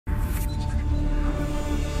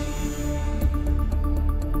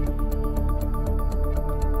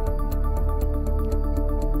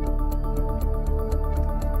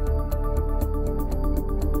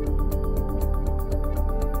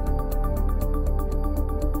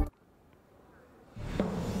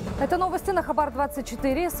Это новости на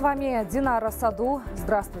Хабар-24. С вами Динара Саду.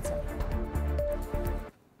 Здравствуйте.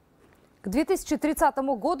 К 2030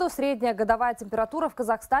 году средняя годовая температура в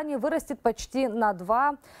Казахстане вырастет почти на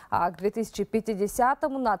 2, а к 2050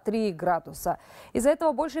 на 3 градуса. Из-за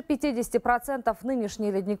этого больше 50%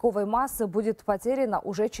 нынешней ледниковой массы будет потеряно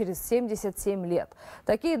уже через 77 лет.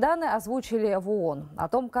 Такие данные озвучили в ООН. О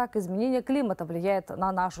том, как изменение климата влияет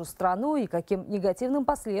на нашу страну и каким негативным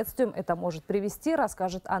последствиям это может привести,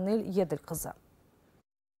 расскажет Анель Едылькызы.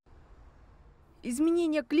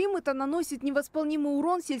 Изменение климата наносит невосполнимый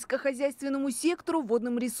урон сельскохозяйственному сектору,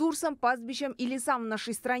 водным ресурсам, пастбищам и лесам в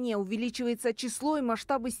нашей стране. Увеличивается число и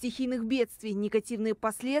масштабы стихийных бедствий. Негативные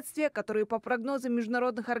последствия, которые по прогнозам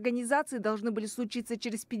международных организаций должны были случиться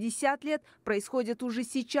через 50 лет, происходят уже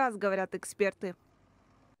сейчас, говорят эксперты.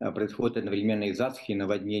 Происходит одновременно и засухи, и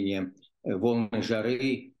наводнения, волны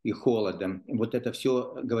жары и холода. Вот это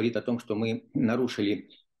все говорит о том, что мы нарушили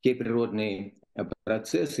те природные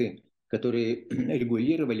процессы, которые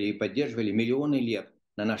регулировали и поддерживали миллионы лет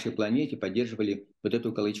на нашей планете, поддерживали вот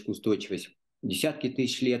эту экологическую устойчивость. Десятки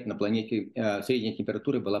тысяч лет на планете средняя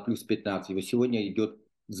температура была плюс 15. И вот сегодня идет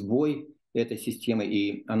сбой этой системы,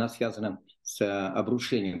 и она связана с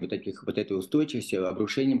обрушением вот этой устойчивости,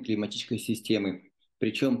 обрушением климатической системы.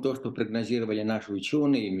 Причем то, что прогнозировали наши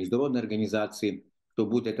ученые и международные организации, что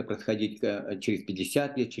будет это происходить через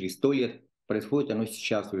 50 лет, через 100 лет, происходит оно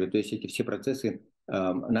сейчас уже. То есть эти все процессы,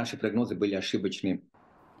 наши прогнозы были ошибочны.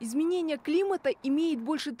 Изменение климата имеет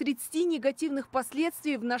больше 30 негативных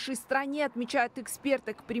последствий в нашей стране, отмечают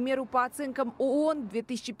эксперты. К примеру, по оценкам ООН, к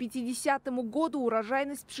 2050 году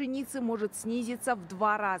урожайность пшеницы может снизиться в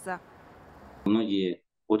 2 раза. Многие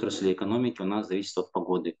отрасли экономики у нас зависят от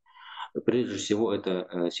погоды. Прежде всего,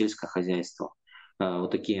 это сельское хозяйство.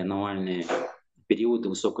 Вот такие аномальные периоды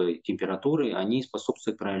высокой температуры, они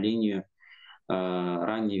способствуют проявлению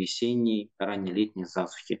ранней весенней, ранней летней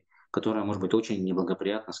засухи, которая может быть очень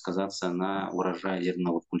неблагоприятно сказаться на урожае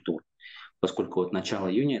зерновых культур. Поскольку вот начало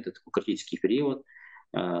июня – это такой критический период,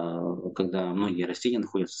 когда многие растения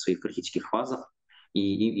находятся в своих критических фазах. И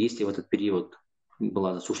если в этот период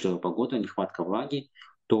была засушливая погода, нехватка влаги,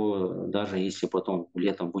 то даже если потом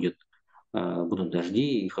летом будут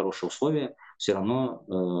дожди и хорошие условия, все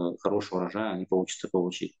равно хорошего урожая не получится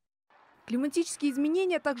получить. Климатические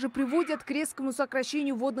изменения также приводят к резкому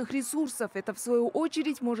сокращению водных ресурсов. Это, в свою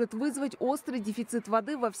очередь, может вызвать острый дефицит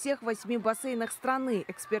воды во всех 8 бассейнах страны.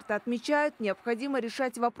 Эксперты отмечают, необходимо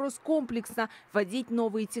решать вопрос комплексно, вводить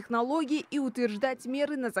новые технологии и утверждать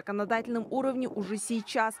меры на законодательном уровне уже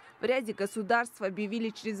сейчас. В ряде государств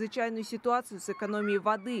объявили чрезвычайную ситуацию с экономией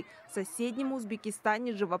воды. В соседнем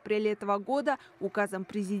Узбекистане же в апреле этого года указом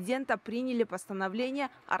президента приняли постановление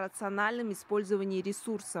о рациональном использовании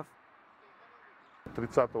ресурсов.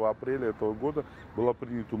 30 апреля этого года была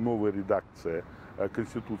принята новая редакция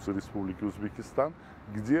Конституции Республики Узбекистан,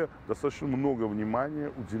 где достаточно много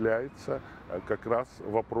внимания уделяется как раз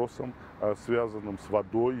вопросам, связанным с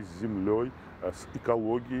водой, с землей, с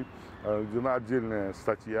экологией. Введена отдельная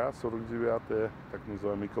статья, 49-я, так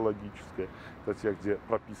называемая экологическая статья, где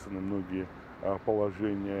прописаны многие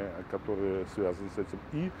положения, которые связаны с этим.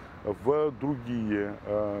 И в другие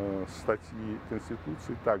статьи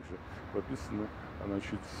Конституции также прописаны,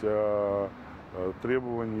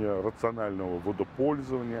 требования рационального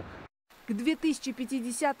водопользования. К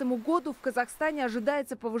 2050 году в Казахстане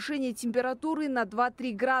ожидается повышение температуры на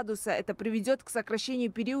 2-3 градуса. Это приведет к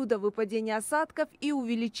сокращению периода выпадения осадков и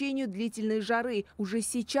увеличению длительной жары. Уже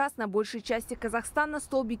сейчас на большей части Казахстана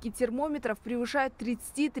столбики термометров превышают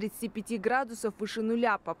 30-35 градусов выше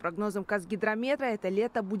нуля. По прогнозам Казгидрометра, это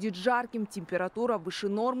лето будет жарким. Температура выше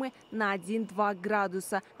нормы на 1-2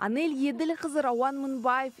 градуса. Анель Едылькызы, Рауан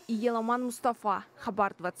Мынбаев и Еламан Мустафа.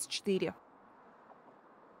 Хабар-24.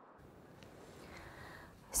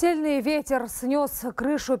 Сильный ветер снес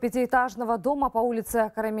крышу 5-этажного дома по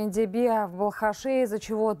улице Карамендебе в Балхаше, из-за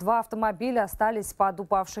чего 2 автомобиля остались под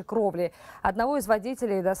упавшей кровлей. Одного из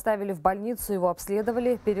водителей доставили в больницу, его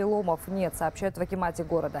обследовали. Переломов нет, сообщают в акимате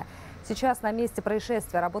города. Сейчас на месте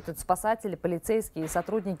происшествия работают спасатели, полицейские и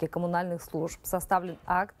сотрудники коммунальных служб. Составлен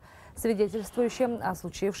акт, свидетельствующий о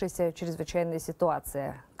случившейся чрезвычайной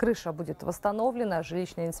ситуации. Крыша будет восстановлена,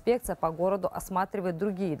 жилищная инспекция по городу осматривает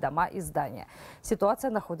другие дома и здания. Ситуация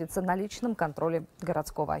находится на личном контроле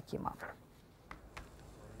городского акима.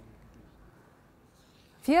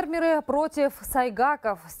 Фермеры против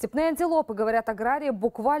сайгаков. Степные антилопы, говорят аграрии,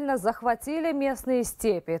 буквально захватили местные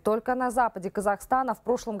степи. Только на западе Казахстана в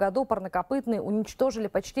прошлом году парнокопытные уничтожили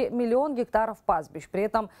почти 1 миллион гектаров пастбищ. При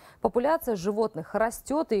этом популяция животных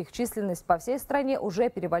растет, и их численность по всей стране уже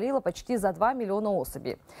перевалила почти за 2 миллиона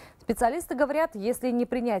особей. Специалисты говорят, если не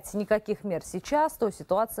принять никаких мер сейчас, то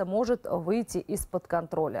ситуация может выйти из-под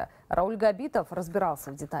контроля. Рауль Габитов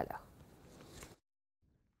разбирался в деталях.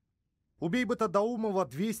 У Бейбата Даумова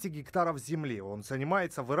 200 гектаров земли. Он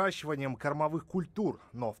занимается выращиванием кормовых культур.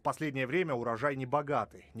 Но в последнее время урожай не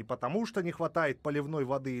богатый. Не потому, что не хватает поливной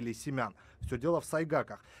воды или семян. Все дело в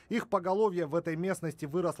сайгаках. Их поголовье в этой местности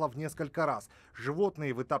выросло в несколько раз.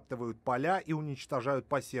 Животные вытаптывают поля и уничтожают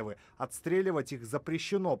посевы. Отстреливать их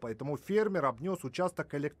запрещено, поэтому фермер обнес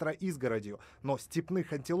участок электроизгородью. Но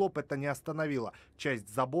степных антилоп это не остановило.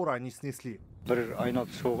 Часть забора они снесли. В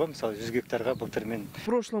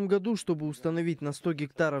прошлом году, чтобы установить на 100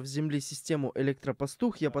 гектаров земли систему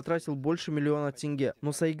электропастух, я потратил больше 1 миллиона тенге.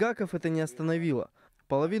 Но сайгаков это не остановило.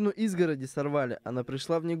 Половину изгороди сорвали, она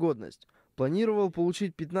пришла в негодность. Планировал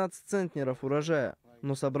получить 15 центнеров урожая,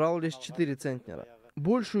 но собрал лишь 4 центнера.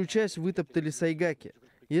 Большую часть вытоптали сайгаки.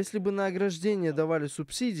 Если бы на ограждение давали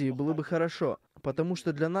субсидии, было бы хорошо, потому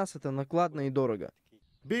что для нас это накладно и дорого.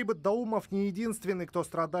 Бейбат Даумов не единственный, кто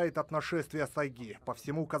страдает от нашествия сайги. По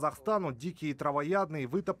всему Казахстану дикие травоядные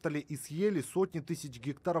вытоптали и съели сотни тысяч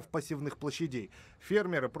гектаров посевных площадей.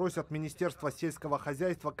 Фермеры просят Министерство сельского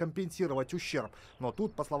хозяйства компенсировать ущерб. Но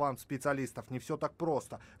тут, по словам специалистов, не все так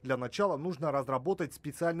просто. Для начала нужно разработать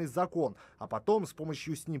специальный закон, а потом с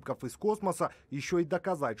помощью снимков из космоса еще и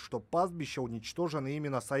доказать, что пастбища уничтожены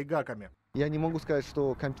именно сайгаками. Я не могу сказать,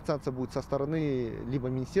 что компенсация будет со стороны либо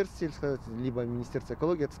Министерства сельского хозяйства, либо Министерства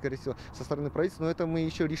экологии, это, скорее всего, со стороны правительства, но это мы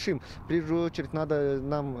еще решим. В первую очередь, надо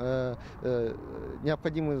нам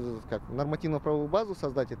необходимую нормативно-правовую базу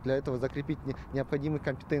создать, и для этого закрепить необходимые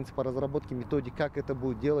компетенции по разработке методик, как это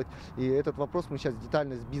будет делать. И этот вопрос мы сейчас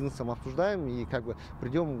детально с бизнесом обсуждаем, и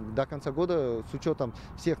придем до конца года, с учетом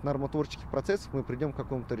всех нормотворческих процессов, мы придем к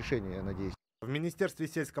какому-то решению, я надеюсь. В Министерстве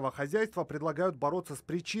сельского хозяйства предлагают бороться с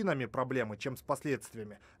причинами проблемы, чем с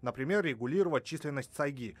последствиями. Например, регулировать численность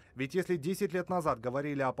сайги. Ведь если 10 лет назад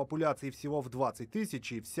говорили о популяции всего в 20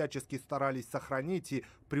 тысяч и всячески старались сохранить и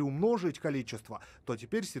приумножить количество, то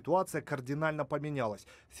теперь ситуация кардинально поменялась.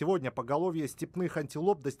 Сегодня поголовье степных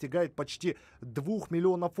антилоп достигает почти 2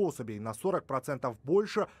 миллионов особей, на 40%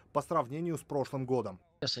 больше по сравнению с прошлым годом.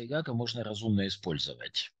 Сайгака можно разумно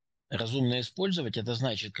использовать. Разумно использовать — это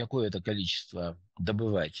значит какое-то количество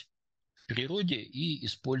добывать в природе и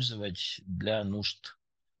использовать для нужд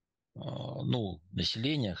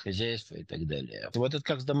населения, хозяйства и так далее. Вот это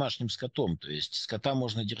как с домашним скотом. То есть скота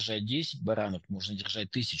можно держать 10, баранов можно держать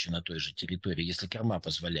 1000 на той же территории, если корма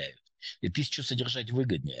позволяют. И 1000 содержать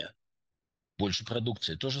выгоднее. Больше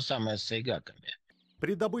продукции. То же самое с сайгаками.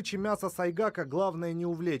 При добыче мяса сайгака главное не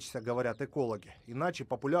увлечься, говорят экологи. Иначе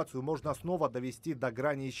популяцию можно снова довести до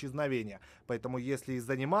грани исчезновения. Поэтому если и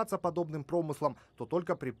заниматься подобным промыслом, то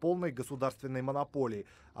только при полной государственной монополии.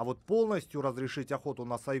 А вот полностью разрешить охоту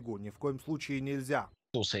на сайгу ни в коем случае нельзя.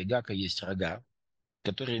 У сайгака есть рога,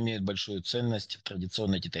 которые имеют большую ценность в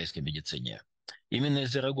традиционной китайской медицине. Именно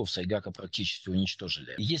из-за рогов сайгака практически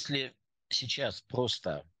уничтожили. Если сейчас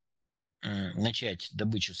просто начать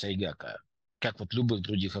добычу сайгака, как вот любых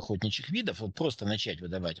других охотничьих видов, вот просто начать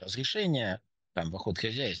выдавать разрешения в охот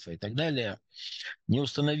хозяйства и так далее, не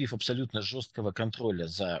установив абсолютно жесткого контроля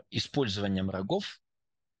за использованием рогов,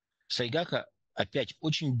 сайгака опять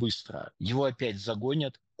очень быстро, его опять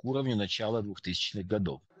загонят к уровню начала 2000-х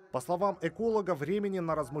годов. По словам эколога, времени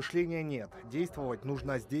на размышления нет. Действовать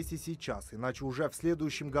нужно здесь и сейчас, иначе уже в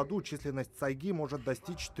следующем году численность сайги может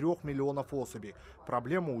достичь 3 миллионов особей.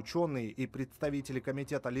 Проблему ученые и представители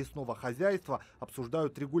комитета лесного хозяйства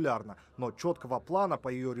обсуждают регулярно, но четкого плана по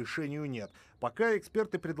ее решению нет. Пока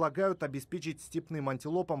эксперты предлагают обеспечить степным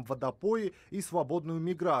антилопам водопои и свободную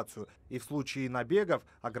миграцию, и в случае набегов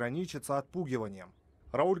ограничиться отпугиванием.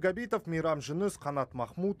 Рауль Габитов, Мейрам Женыс, Ханат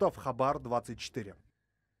Махмутов, Хабар 24.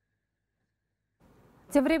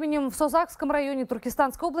 Тем временем в Созакском районе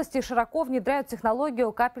Туркестанской области широко внедряют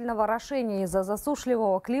технологию капельного орошения. Из-за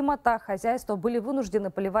засушливого климата хозяйства были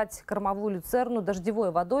вынуждены поливать кормовую люцерну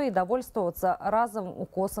дождевой водой и довольствоваться разовым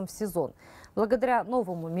укосом в сезон. Благодаря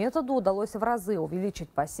новому методу удалось в разы увеличить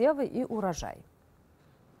посевы и урожай.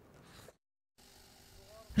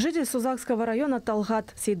 Житель Сузакского района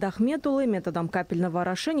Талгат Сейдахметулы методом капельного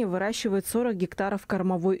орошения выращивает 40 гектаров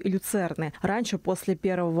кормовой люцерны. Раньше, после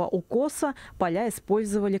первого укоса, поля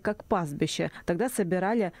использовали как пастбище. Тогда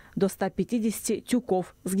собирали до 150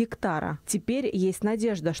 тюков с гектара. Теперь есть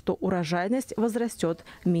надежда, что урожайность возрастет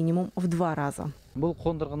минимум в 2 раза.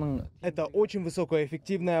 Это очень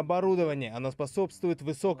высокоэффективное оборудование. Оно способствует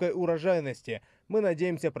высокой урожайности. Мы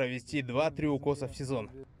надеемся провести 2-3 укоса в сезон.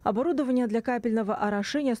 Оборудование для капельного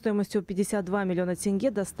орошения стоимостью 52 миллиона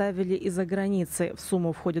тенге доставили из-за границы. В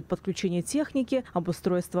сумму входит подключение техники,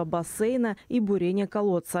 обустройство бассейна и бурение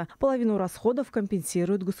колодца. Половину расходов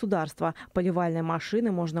компенсирует государство. Поливальные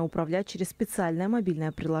машины можно управлять через специальное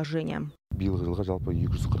мобильное приложение.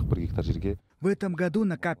 В этом году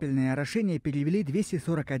на капельное орошение перевели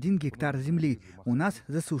 241 гектар земли. У нас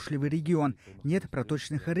засушливый регион. Нет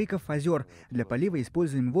проточных рыков, озер. Для полива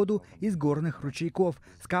используем воду из горных ручейков.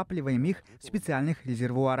 Скапливаем их в специальных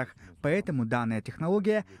резервуарах. Поэтому данная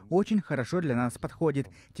технология очень хорошо для нас подходит.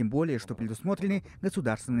 Тем более, что предусмотрены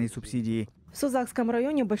государственные субсидии. В Сузакском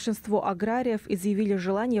районе большинство аграриев изъявили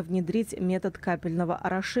желание внедрить метод капельного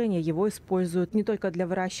орошения. Его используют не только для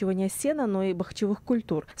выращивания сена, но и бахчевых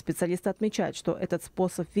культур. Специалисты отмечают, что этот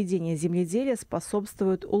способ ведения земледелия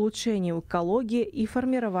способствует улучшению экологии и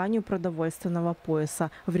формированию продовольственного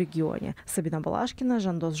пояса в регионе. Сабина Балашкина,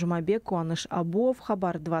 Жандос Жумабек, Куаныш Абуов,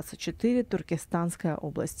 Хабар 24, Туркестанская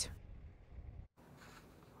область.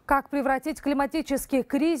 Как превратить климатический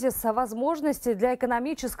кризис в возможности для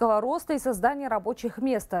экономического роста и создания рабочих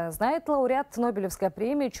мест, знает лауреат Нобелевской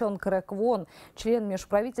премии Чон Крэк Вон, член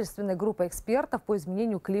межправительственной группы экспертов по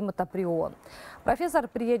изменению климата при ООН. Профессор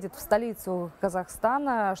приедет в столицу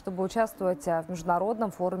Казахстана, чтобы участвовать в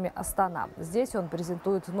международном форуме Астана. Здесь он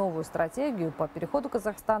презентует новую стратегию по переходу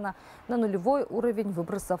Казахстана на нулевой уровень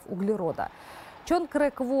выбросов углерода. Чон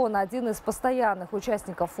Крэк Вон – один из постоянных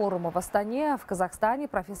участников форума в Астане. В Казахстане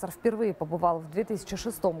профессор впервые побывал в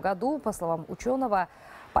 2006 году. По словам ученого,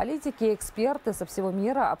 политики и эксперты со всего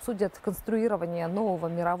мира обсудят конструирование нового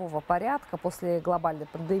мирового порядка после глобальной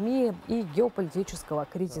пандемии и геополитического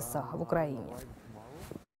кризиса в Украине.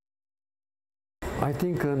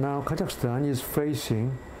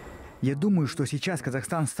 Я думаю, что сейчас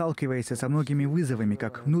Казахстан сталкивается со многими вызовами,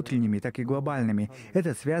 как внутренними, так и глобальными.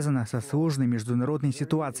 Это связано со сложной международной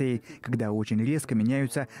ситуацией, когда очень резко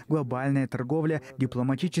меняются глобальная торговля,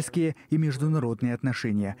 дипломатические и международные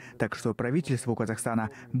отношения. Так что правительству Казахстана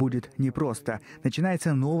будет непросто.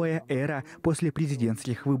 Начинается новая эра после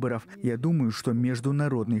президентских выборов. Я думаю, что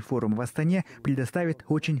международный форум в Астане предоставит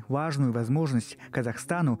очень важную возможность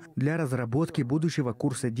Казахстану для разработки будущего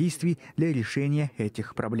курса действий для решения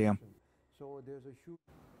этих проблем.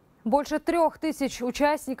 Больше 3000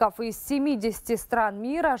 участников из 70 стран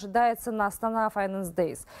мира ожидается на Астана Finance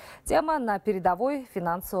Days. Тема на передовой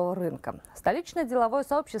финансового рынка. Столичное деловое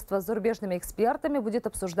сообщество с зарубежными экспертами будет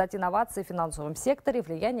обсуждать инновации в финансовом секторе,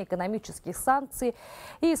 влияние экономических санкций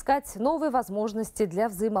и искать новые возможности для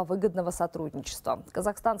взаимовыгодного сотрудничества.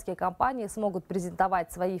 Казахстанские компании смогут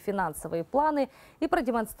презентовать свои финансовые планы и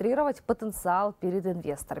продемонстрировать потенциал перед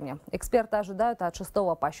инвесторами. Эксперты ожидают от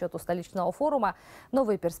 6-го по счету столичного форума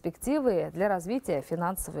новые перспективы для развития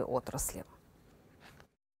финансовой отрасли.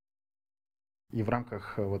 И в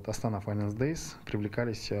рамках Астана Finance Days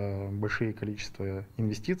привлекались большие количества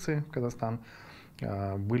инвестиций в Казахстан.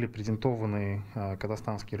 Были презентованы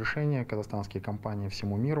казахстанские решения, казахстанские компании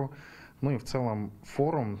всему миру. Ну и в целом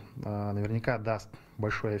форум наверняка даст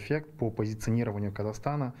большой эффект по позиционированию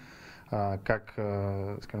Казахстана как,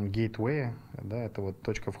 скажем, гейтвей, да, это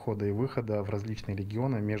точка входа и выхода в различные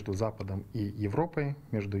регионы между Западом и Европой,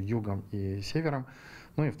 между Югом и Севером.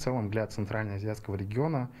 Ну и в целом для Центральноазиатского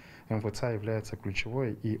региона МФЦ является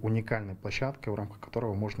ключевой и уникальной площадкой, в рамках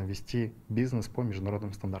которого можно вести бизнес по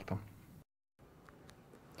международным стандартам.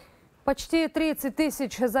 Почти 30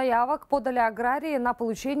 тысяч заявок подали аграрии на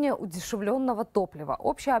получение удешевленного топлива.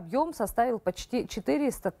 Общий объем составил почти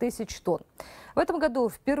 400 тысяч тонн. В этом году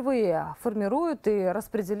впервые формируют и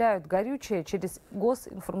распределяют горючее через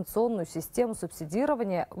госинформационную систему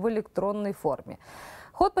субсидирования в электронной форме.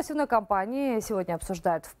 Ход посевной кампании сегодня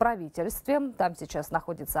обсуждают в правительстве. Там сейчас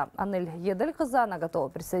находится Анель Едельхаза. Она готова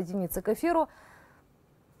присоединиться к эфиру.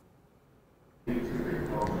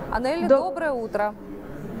 Анель, доброе утро.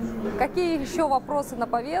 Какие еще вопросы на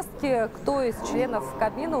повестке? Кто из членов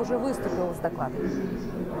Кабмина уже выступил с докладом?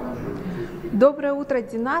 Доброе утро,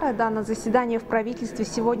 Динара. Да, на заседании в правительстве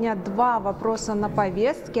сегодня два вопроса на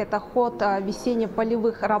повестке. Это ход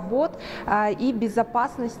весенне-полевых работ и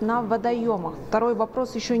безопасность на водоемах. Второй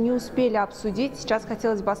вопрос еще не успели обсудить. Сейчас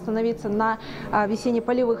хотелось бы остановиться на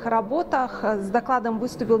весенне-полевых работах. С докладом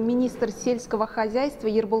выступил министр сельского хозяйства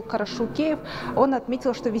Ербол Карашукеев. Он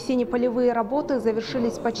отметил, что весенне-полевые работы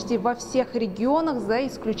завершились почти во всех регионах, за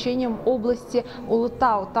исключением области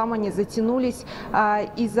Улытау. Там они затянулись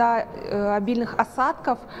из-за обильных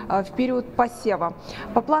осадков в период посева.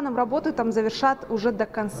 По планам работы там завершат уже до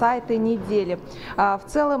конца этой недели. В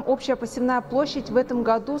целом общая посевная площадь в этом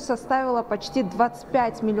году составила почти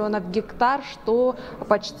 25 миллионов гектар, что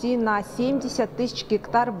почти на 70 тысяч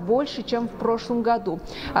гектар больше, чем в прошлом году.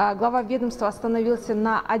 Глава ведомства остановился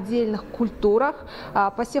на отдельных культурах.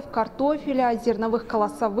 Посев картофеля, зерновых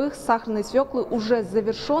колосовых, сахарной свеклы уже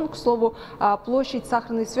завершен. К слову, площадь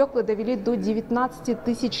сахарной свеклы довели до 19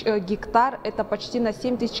 тысяч гектар. Это почти на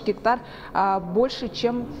 7 тысяч гектар больше,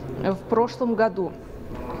 чем в прошлом году.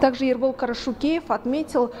 Также Ербол Карашукеев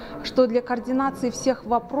отметил, что для координации всех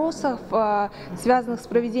вопросов, связанных с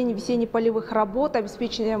проведением весенне-полевых работ,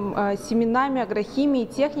 обеспечением семенами, агрохимией,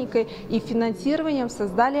 техникой и финансированием,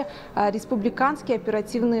 создали республиканский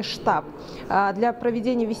оперативный штаб. Для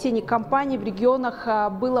проведения весенней кампании в регионах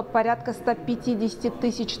было порядка 150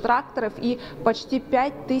 тысяч тракторов и почти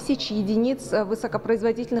 5 тысяч единиц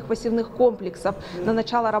высокопроизводительных посевных комплексов. На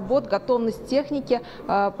начало работ готовность техники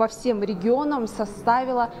по всем регионам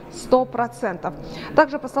составила 100%.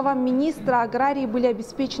 Также, по словам министра, аграрии были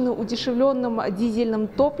обеспечены удешевленным дизельным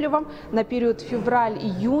топливом. На период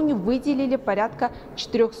февраль-июнь выделили порядка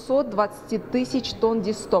 420 тысяч тонн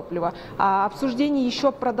дистоплива. Обсуждения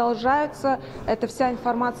еще продолжаются. Это вся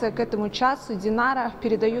информация к этому часу. Динара,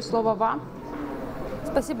 передаю слово вам.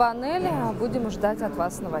 Спасибо, Анель. Будем ждать от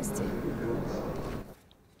вас новостей.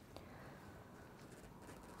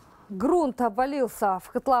 Грунт обвалился в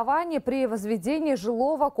котловане при возведении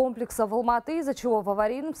жилого комплекса в Алматы, из-за чего в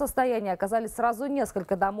аварийном состоянии оказались сразу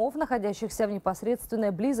несколько домов, находящихся в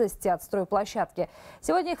непосредственной близости от стройплощадки.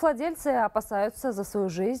 Сегодня их владельцы опасаются за свою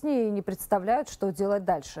жизнь и не представляют, что делать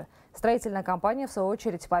дальше. Строительная компания, в свою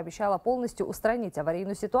очередь, пообещала полностью устранить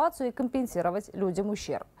аварийную ситуацию и компенсировать людям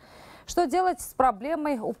ущерб. Что делать с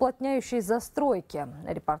проблемой уплотняющей застройки?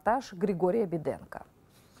 Репортаж Григория Беденко.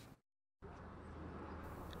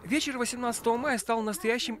 Вечер 18 мая стал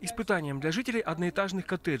настоящим испытанием для жителей одноэтажных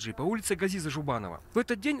коттеджей по улице Газиза Жубанова. В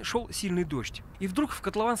этот день шел сильный дождь. И вдруг в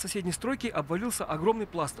котлован соседней стройки обвалился огромный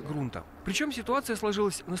пласт грунта. Причем ситуация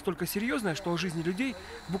сложилась настолько серьезная, что жизни людей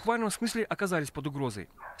в буквальном смысле оказались под угрозой.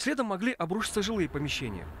 Следом могли обрушиться жилые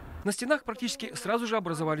помещения. На стенах практически сразу же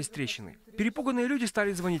образовались трещины. Перепуганные люди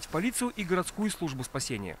стали звонить в полицию и городскую службу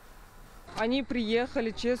спасения. Они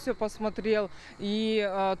приехали, ЧС все посмотрел,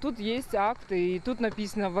 и тут есть акт, и тут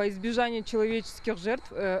написано: во избежание человеческих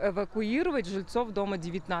жертв эвакуировать жильцов дома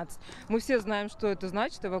 19. Мы все знаем, что это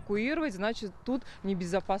значит. Эвакуировать значит тут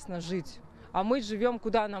небезопасно жить. А мы живем,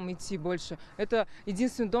 куда нам идти больше? Это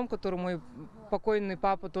единственный дом, который мой покойный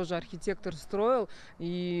папа, тоже архитектор, строил,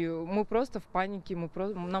 и мы просто в панике,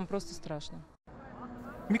 нам просто страшно.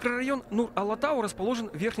 Микрорайон Нур-Алатау расположен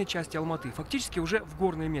в верхней части Алматы, фактически уже в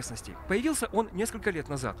горной местности. Появился он несколько лет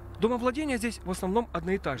назад. Домовладения здесь в основном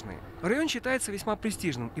одноэтажные. Район считается весьма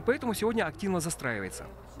престижным и поэтому сегодня активно застраивается.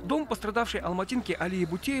 Дом пострадавшей алматинки Алии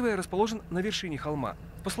Бутеевой расположен на вершине холма.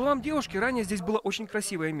 По словам девушки, ранее здесь было очень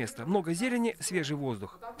красивое место, много зелени, свежий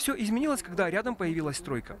воздух. Все изменилось, когда рядом появилась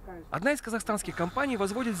стройка. Одна из казахстанских компаний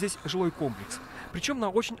возводит здесь жилой комплекс, причем на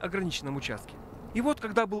очень ограниченном участке. И вот,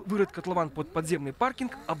 когда был вырыт котлован под подземный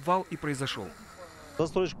паркинг, обвал и произошел.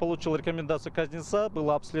 Застройщик получил рекомендацию Казница,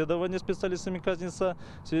 было обследование специалистами Казница,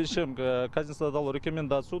 в связи с чем Казница дал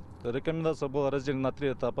рекомендацию. Рекомендация была разделена на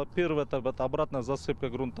 3 этапа. Первый этап – это обратная засыпка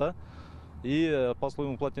грунта и по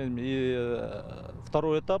слоевым уплотнениям. И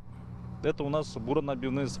второй этап – это у нас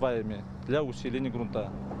буронабивные сваями для усиления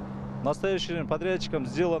грунта. В настоящее время подрядчиком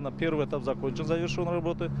сделано, первый этап закончен, завершен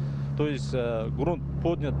работы, то есть грунт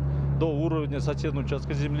поднят до уровня соседнего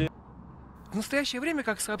участка земли. В настоящее время,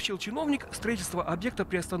 как сообщил чиновник, строительство объекта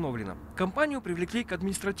приостановлено. Компанию привлекли к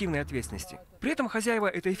административной ответственности. При этом хозяева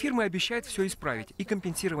этой фирмы обещают все исправить и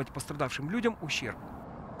компенсировать пострадавшим людям ущерб.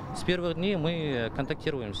 С первых дней мы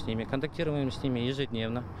контактируем с ними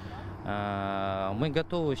ежедневно. Мы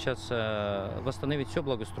готовы сейчас восстановить все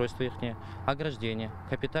благоустройство их, ограждение,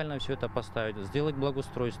 капитально все это поставить, сделать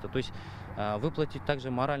благоустройство, то есть выплатить также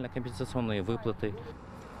морально-компенсационные выплаты.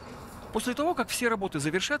 После того, как все работы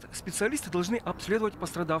завершат, специалисты должны обследовать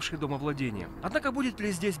пострадавшие домовладения. Однако будет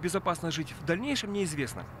ли здесь безопасно жить в дальнейшем,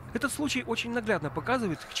 неизвестно. Этот случай очень наглядно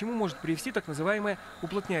показывает, к чему может привести так называемая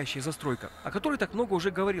уплотняющая застройка, о которой так много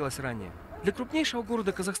уже говорилось ранее. Для крупнейшего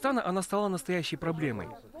города Казахстана она стала настоящей проблемой.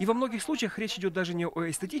 И во многих случаях речь идет даже не о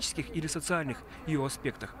эстетических или социальных ее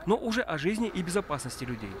аспектах, но уже о жизни и безопасности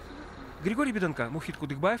людей. Григорий Беданко, Мухит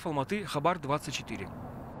Кудыкбаев, Алматы, Хабар 24.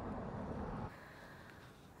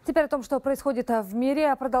 Теперь о том, что происходит в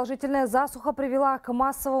мире. Продолжительная засуха привела к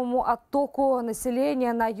массовому оттоку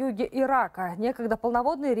населения на юге Ирака. Некогда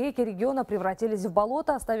полноводные реки региона превратились в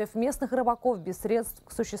болото, оставив местных рыбаков без средств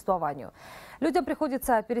к существованию. Людям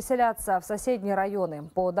приходится переселяться в соседние районы.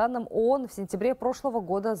 По данным ООН, в сентябре прошлого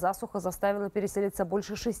года засуха заставила переселиться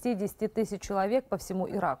больше 60 тысяч человек по всему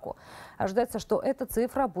Ираку. Ожидается, что эта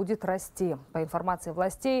цифра будет расти. По информации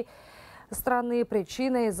властей страны,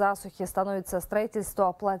 причиной засухи становится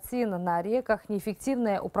строительство плотин на реках,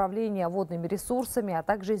 неэффективное управление водными ресурсами, а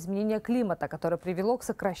также изменение климата, которое привело к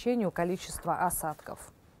сокращению количества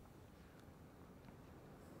осадков.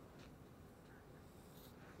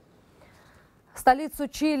 Столицу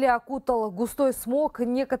Чили окутал густой смог.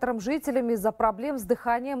 Некоторым жителям из-за проблем с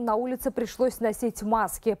дыханием на улице пришлось носить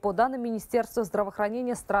маски. По данным Министерства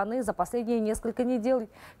здравоохранения страны, за последние несколько недель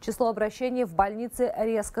число обращений в больнице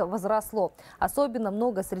резко возросло. Особенно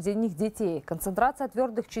много среди них детей. Концентрация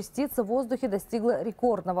твердых частиц в воздухе достигла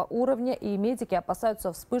рекордного уровня, и медики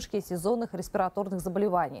опасаются вспышки сезонных респираторных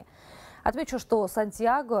заболеваний. Отмечу, что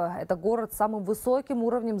Сантьяго – это город с самым высоким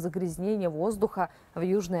уровнем загрязнения воздуха в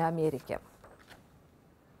Южной Америке.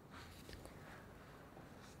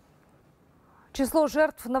 Число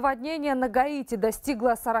жертв наводнения на Гаити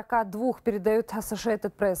достигло 42, передают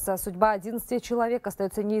Associated Press. Судьба 11 человек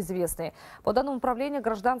остается неизвестной. По данным Управления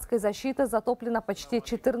гражданской защиты, затоплено почти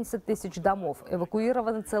 14 тысяч домов.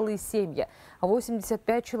 Эвакуированы целые семьи.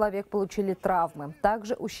 85 человек получили травмы.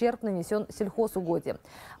 Также ущерб нанесен сельхозугодьям.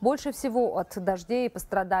 Больше всего от дождей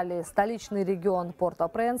пострадали столичный регион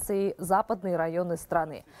Порт-о-Пренс и западные районы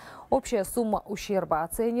страны. Общая сумма ущерба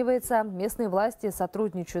оценивается. Местные власти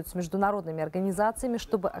сотрудничают с международными организациями,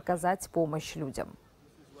 чтобы оказать помощь людям.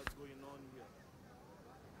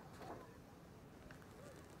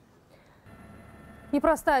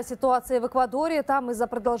 Непростая ситуация в Эквадоре. Там из-за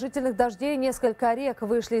продолжительных дождей несколько рек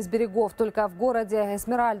вышли из берегов. Только в городе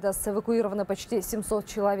Эсмеральдас эвакуированы почти 700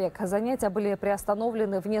 человек. Занятия были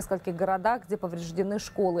приостановлены в нескольких городах, где повреждены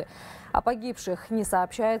школы. О погибших не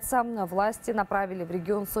сообщается. Власти направили в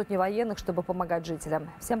регион сотни военных, чтобы помогать жителям.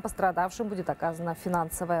 Всем пострадавшим будет оказана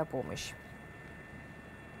финансовая помощь.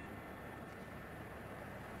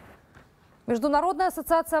 Международная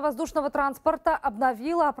ассоциация воздушного транспорта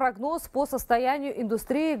обновила прогноз по состоянию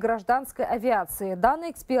индустрии гражданской авиации.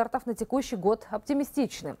 Данные экспертов на текущий год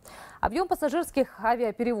оптимистичны. Объем пассажирских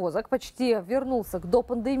авиаперевозок почти вернулся к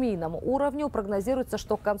допандемийному уровню. Прогнозируется,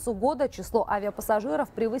 что к концу года число авиапассажиров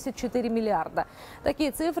превысит 4 миллиарда.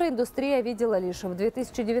 Такие цифры индустрия видела лишь в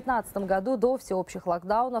 2019 году до всеобщих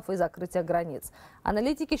локдаунов и закрытия границ.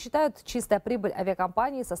 Аналитики считают, чистая прибыль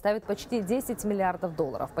авиакомпании составит почти 10 миллиардов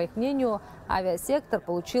долларов. По их мнению, авиасектор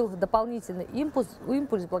получил дополнительный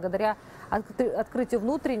импульс благодаря открытию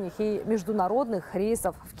внутренних и международных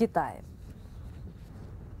рейсов в Китае.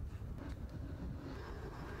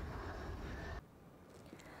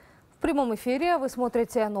 В прямом эфире вы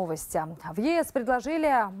смотрите новости. В ЕС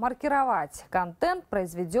предложили маркировать контент,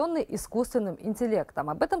 произведенный искусственным интеллектом.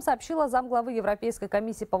 Об этом сообщила замглавы Европейской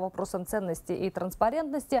комиссии по вопросам ценности и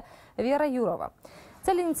транспарентности Вера Юрова.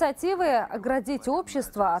 Цель инициативы – оградить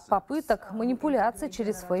общество от попыток манипуляций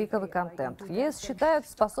через фейковый контент. В ЕС считают,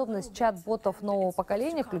 способность чат-ботов нового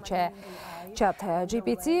поколения, включая чат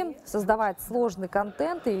GPT, создавать сложный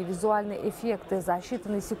контент и визуальные эффекты за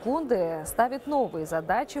считанные секунды ставит новые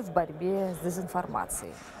задачи в борьбе с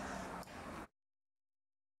дезинформацией.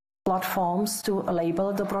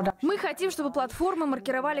 Мы хотим, чтобы платформы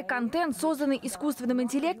маркировали контент, созданный искусственным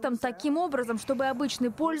интеллектом, таким образом, чтобы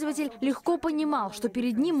обычный пользователь легко понимал, что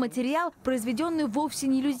перед ним материал, произведенный вовсе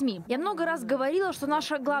не людьми. Я много раз говорила, что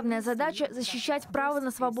наша главная задача – защищать право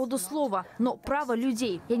на свободу слова, но право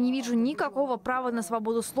людей. Я не вижу никакого права на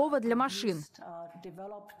свободу слова для машин.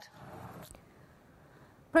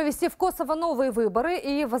 Провести в Косово новые выборы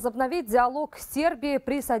и возобновить диалог с Сербией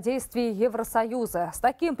при содействии Евросоюза. С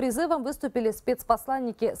таким призывом выступили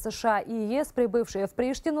спецпосланники США и ЕС, прибывшие в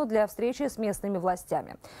Приштину для встречи с местными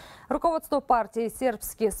властями. Руководство партии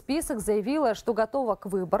 «Сербский список» заявило, что готово к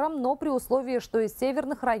выборам, но при условии, что из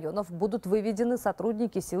северных районов будут выведены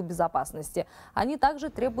сотрудники сил безопасности. Они также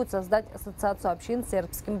требуют создать ассоциацию общин с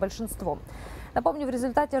сербским большинством. Напомню, в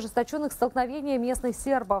результате ожесточенных столкновений местных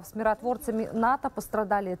сербов с миротворцами НАТО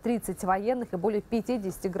пострадали 30 военных и более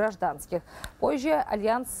 50 гражданских. Позже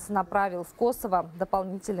Альянс направил в Косово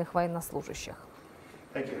дополнительных военнослужащих.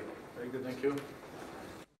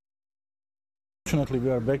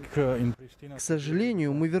 К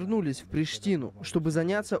сожалению, мы вернулись в Приштину, чтобы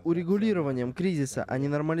заняться урегулированием кризиса, а не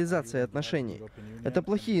нормализацией отношений. Это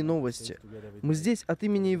плохие новости. Мы здесь от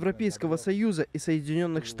имени Европейского Союза и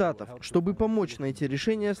Соединенных Штатов, чтобы помочь найти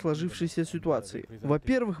решение сложившейся ситуации.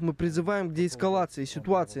 Во-первых, мы призываем к деэскалации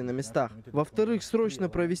ситуации на местах. Во-вторых, срочно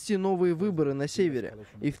провести новые выборы на севере.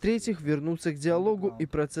 И в-третьих, вернуться к диалогу и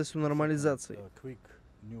процессу нормализации.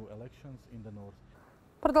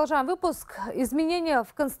 Продолжаем выпуск. Изменения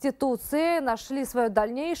в Конституции нашли свое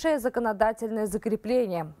дальнейшее законодательное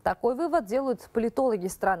закрепление. Такой вывод делают политологи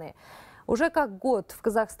страны. Уже как год в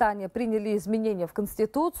Казахстане приняли изменения в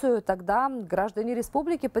Конституцию, тогда граждане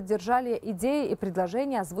республики поддержали идеи и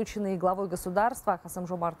предложения, озвученные главой государства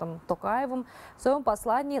Касым-Жомартом Токаевым в своем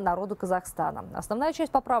послании народу Казахстана. Основная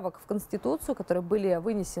часть поправок в Конституцию, которые были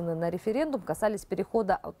вынесены на референдум, касались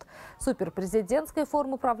перехода от суперпрезидентской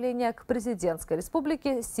формы правления к президентской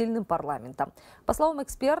республике с сильным парламентом. По словам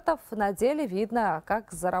экспертов, на деле видно,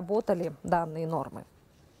 как заработали данные нормы.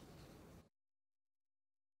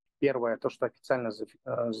 Первое, то, что официально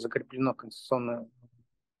закреплено конституционной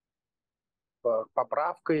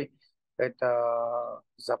поправкой, это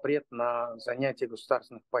запрет на занятие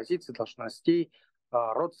государственных позиций, должностей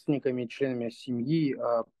родственниками, членами семьи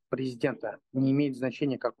президента. Не имеет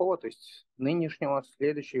значения какого, то есть нынешнего,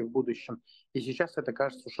 следующего и в будущем. И сейчас это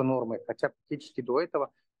кажется уже нормой, хотя практически до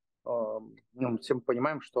этого все мы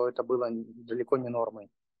понимаем, что это было далеко не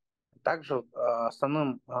нормой. Также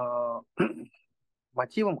основным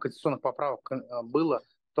мотивом конституционных поправок было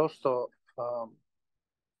то, что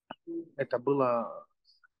это было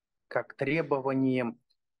как требованием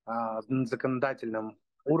на законодательном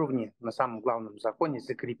уровне, на самом главном законе,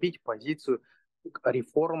 закрепить позицию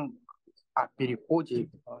реформ о переходе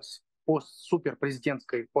с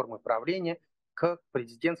суперпрезидентской формы правления к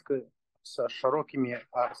президентской с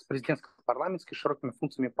президентско-парламентской широкими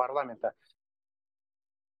функциями парламента.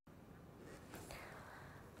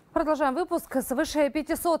 Продолжаем выпуск. Свыше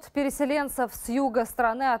 500 переселенцев с юга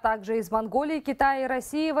страны, а также из Монголии, Китая и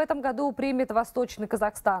России в этом году примет Восточный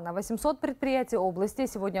Казахстан. 800 предприятий области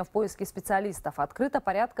сегодня в поиске специалистов. Открыто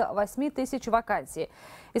порядка 8000 вакансий.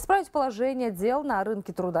 Исправить положение дел на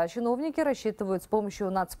рынке труда чиновники рассчитывают с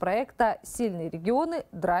помощью нацпроекта «Сильные регионы.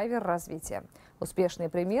 Драйвер развития». Успешные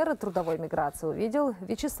примеры трудовой миграции увидел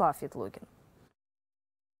Вячеслав Ветлугин.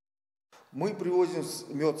 Мы привозим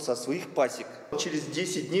мед со своих пасек. Через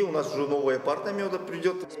 10 дней у нас уже новая партия меда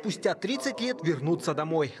придет. Спустя 30 лет вернуться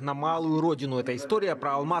домой, на малую родину. Это история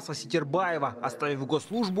про Алмаса Ситербаева. Оставив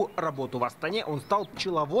госслужбу, работу в Астане, он стал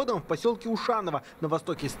пчеловодом в поселке Ушаново на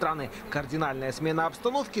востоке страны. Кардинальная смена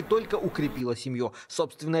обстановки только укрепила семью.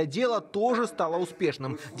 Собственное дело тоже стало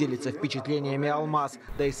успешным. Делится впечатлениями Алмаз.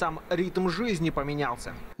 Да и сам ритм жизни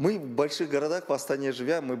поменялся. Мы в больших городах в Астане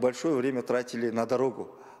живя, мы большое время тратили на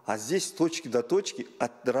дорогу. А здесь с точки до точки,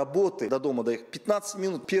 от работы до дома до их 15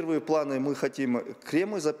 минут. Первые планы мы хотим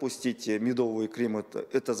кремы запустить, медовые кремы.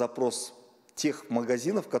 Это запрос тех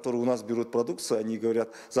магазинов, которые у нас берут продукцию. Они говорят,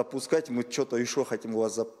 запускать, мы что-то еще хотим у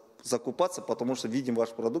вас закупаться, потому что видим ваш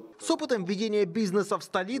продукт. С опытом ведения бизнеса в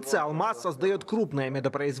столице Алмаз создает крупное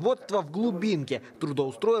медопроизводство в глубинке.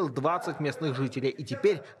 Трудоустроил 20 местных жителей и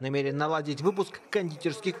теперь намерен наладить выпуск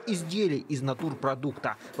кондитерских изделий из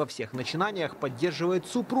натурпродукта. Во всех начинаниях поддерживает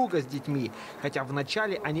супруга с детьми. Хотя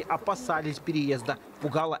вначале они опасались переезда.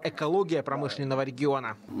 Пугала экология промышленного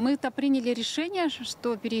региона. Мы-то приняли решение,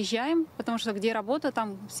 что переезжаем, потому что где работа,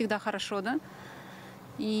 там всегда хорошо, да?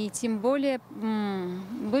 И тем более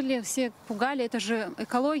были все пугали, это же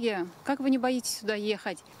экология. Как вы не боитесь сюда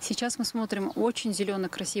ехать? Сейчас мы смотрим очень зеленый,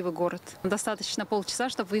 красивый город. Достаточно полчаса,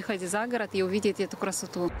 чтобы выехать за город и увидеть эту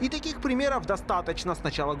красоту. И таких примеров достаточно. С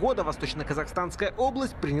начала года Восточно-Казахстанская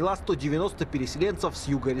область приняла 190 переселенцев с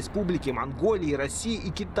юга республики, Монголии, России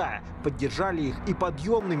и Китая. Поддержали их и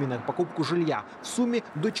подъемными на покупку жилья в сумме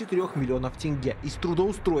до 4 миллионов тенге и с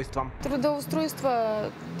трудоустройством.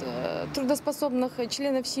 Трудоустройство трудоспособных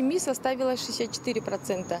членов семьи составило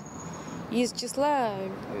 64% из числа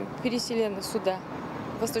переселенных сюда,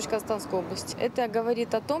 в Восточно-Казахстанскую область. Это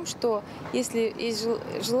говорит о том, что если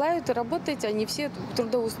желают работать, они все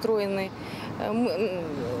трудоустроены.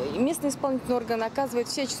 Местный исполнительный орган оказывает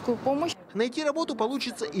всяческую помощь. Найти работу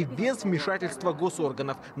получится и без вмешательства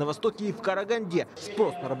госорганов. На востоке и в Караганде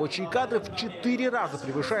спрос на рабочие кадры в 4 раза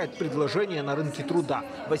превышает предложение на рынке труда.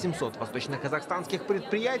 800 восточно-казахстанских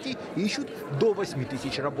предприятий ищут до 8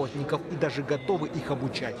 тысяч работников и даже готовы их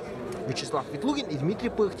обучать. Вячеслав Ветлугин и Дмитрий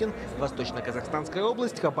Пыхтин. Восточно-казахстанская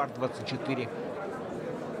область, Хабар 24.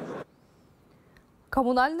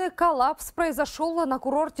 Коммунальный коллапс произошел на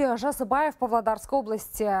курорте ЖАЗЫЛЫڭыз в Павлодарской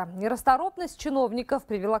области. Нерасторопность чиновников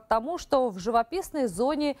привела к тому, что в живописной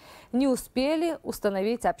зоне не успели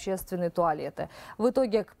установить общественные туалеты. В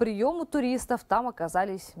итоге к приему туристов там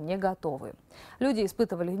оказались не готовы. Люди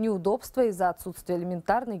испытывали неудобства из-за отсутствия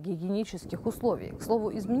элементарных гигиенических условий. К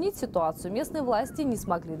слову, изменить ситуацию местные власти не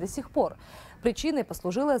смогли до сих пор. Причиной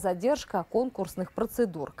послужила задержка конкурсных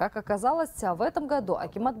процедур. Как оказалось, в этом году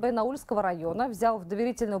акимат Баянаульского района взял в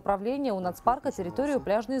доверительное управление у нацпарка территорию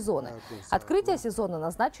пляжной зоны. Открытие сезона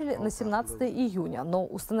назначили на 17 июня, но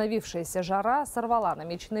установившаяся жара сорвала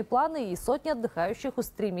намеченные планы, и сотни отдыхающих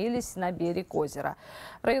устремились на берег озера.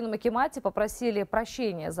 В районном акимате попросили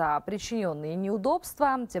прощения за причиненные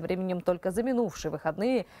неудобства. Тем временем только за минувшие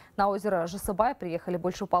выходные на озеро ЖАЗЫЛЫҢыз приехали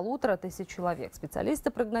больше 1500 человек.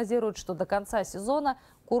 Специалисты прогнозируют, что до конца сезона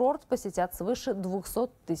курорт посетят свыше 200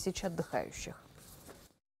 тысяч отдыхающих.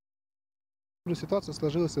 Ситуация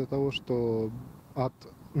сложилась из-за того, что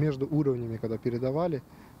между уровнями, когда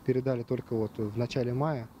передали только вот в начале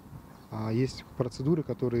мая, есть процедуры,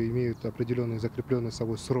 которые имеют определенные закрепленные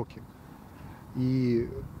собой сроки. И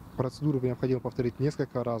процедуру необходимо повторить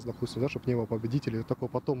несколько раз, допустим, да, чтобы не было победителей. Только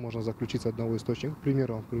потом можно заключить с одного источника. К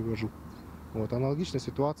примеру, вам привожу. Вот, аналогичная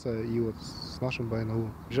ситуация и вот с нашим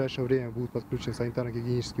Баянаулом. В ближайшее время будут подключены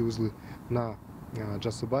санитарно-гигиенические узлы на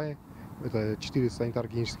ЖАЗЫЛЫҢыз. Это 4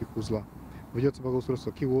 санитарно-гигиенических узла. Ведется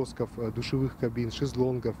благоустройство киосков, душевых кабин,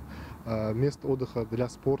 шезлонгов, мест отдыха для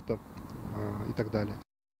спорта и так далее.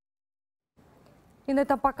 И на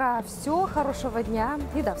этом пока все. Хорошего дня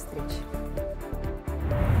и до встречи.